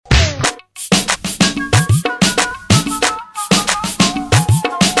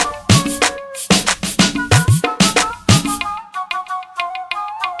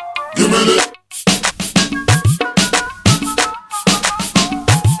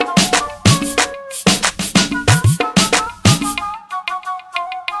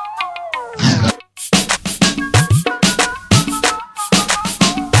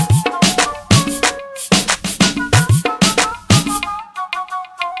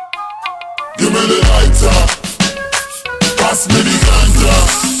Pass me the ganja.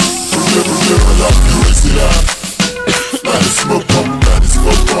 Roll up the whiskey that. Let it smoke up, let it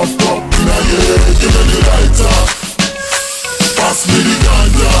smoke up. Now yeah, give me the lighter. Pass me the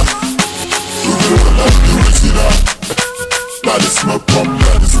ganja. Roll up the whiskey that. Let it smoke up,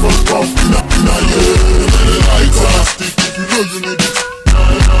 let it smoke up. Now yeah, give me the lighter. Stick if you know you need it.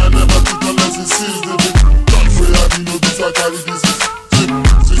 Nah, never took a lesson since the day. Don't pray I be no bitch, I carry this.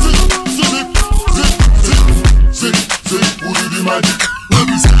 Zip, who did the magic? When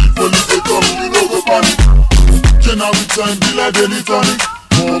we see police they come, you know go panic. Now we time be like daily tonic.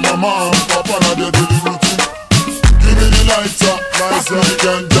 Oh mama and papa na their daily routine. Give me the lighter, lighter the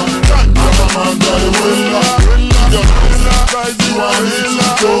ganja. Mama and daddy willa. Guys you want me to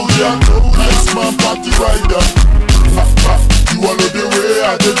go ya. Nice man party rider. You all know the way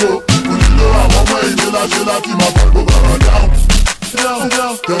I dey go. When you know I'm on my jela jela team my back go down.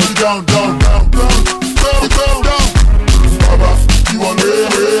 Baba, you all know the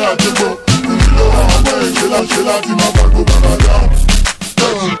way I dey go. She like my back go down.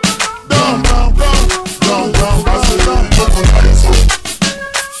 I say choco nice,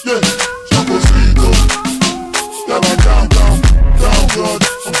 yeah, choco sweet, yeah, down, God,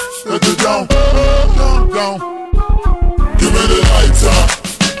 let it down. Give me the lighter,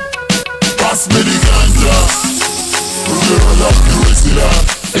 pass me the ganja. Roll up the whiskey that.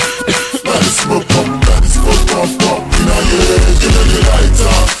 Let it smoke up. Now yeah, give me the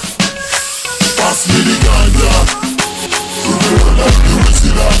lighter. Pass me the ganja. Roll up the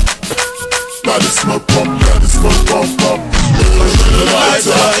whiskey that. Let it smoke up.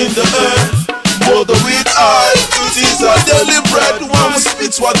 Lighter in the air, more the weed eye. It is a daily bread. One will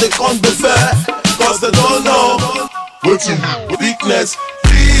spit what they can't be fair, cause they don't know what's in weakness.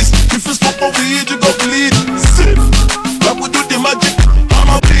 Please, if you smoke a weed, you go bleed. Sit, like we do the magic.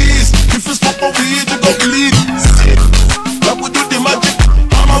 Mama, please, if you smoke a weed, you go bleed. Sit, like we do the magic.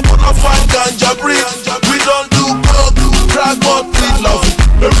 Mama, wanna find ganja breed. We don't do coke, crack, but we love it.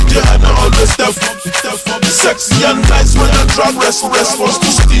 Every day and I always step sexy and nice when I drag response to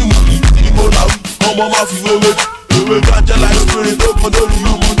steam. Go now, mama feel we ganja like spirit open the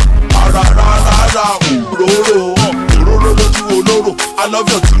human. I love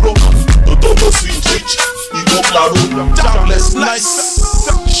your tiro. Don't see change. Ego claro, jobless nice.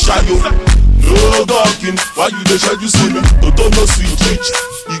 Shayo, no talking. Why you dey shed you see me? Don't see change.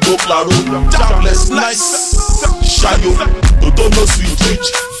 Ego claro, jobless nice. Shayo, don't see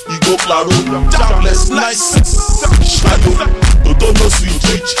change. Ego claro, jobless nice. Shayo, don't see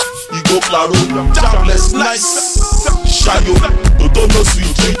change. Ego claro, jobless nice. Shayo, don't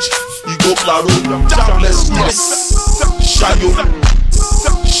see change. Ego claro, jobless nice. Shayo,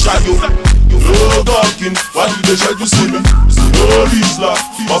 no talking. Why you dey shed you see me? No Rizla,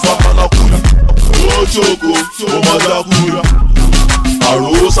 Papa Kanakuya. No Choco, Madakuya.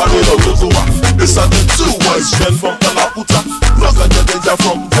 Arosa de la Rosoa. These are the two wise men from Kalaputa. Rock and the danger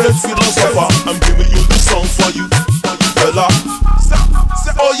from great philosopher. I'm giving you this song for you, Bella.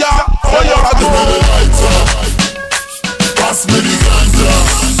 Oh yeah, give me the lighter. Pass me the ganja.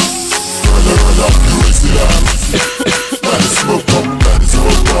 Roll up the whiskey that. Let it smoke up.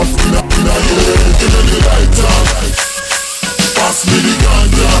 Now yeah, give me the lighter. Pass me the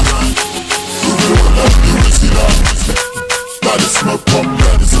ganja. Roll up the whiskey that. Let it smoke up.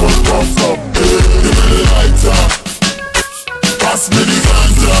 Give me the lighter. Pass me the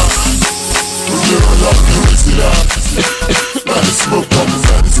ganja. Roll up the whiskey that. Let it smoke up.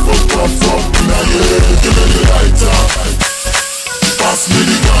 Now yeah, give me the lighter. Pass me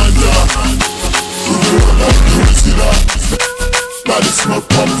the ganja. Roll up the whiskey that. Let it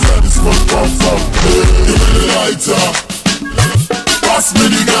smoke up. Give me the lighter. Pass me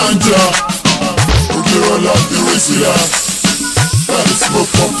the ganja. Roll up the whiskey that. Let it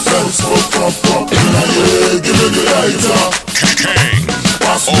smoke up. Now yeah, give me the lighter.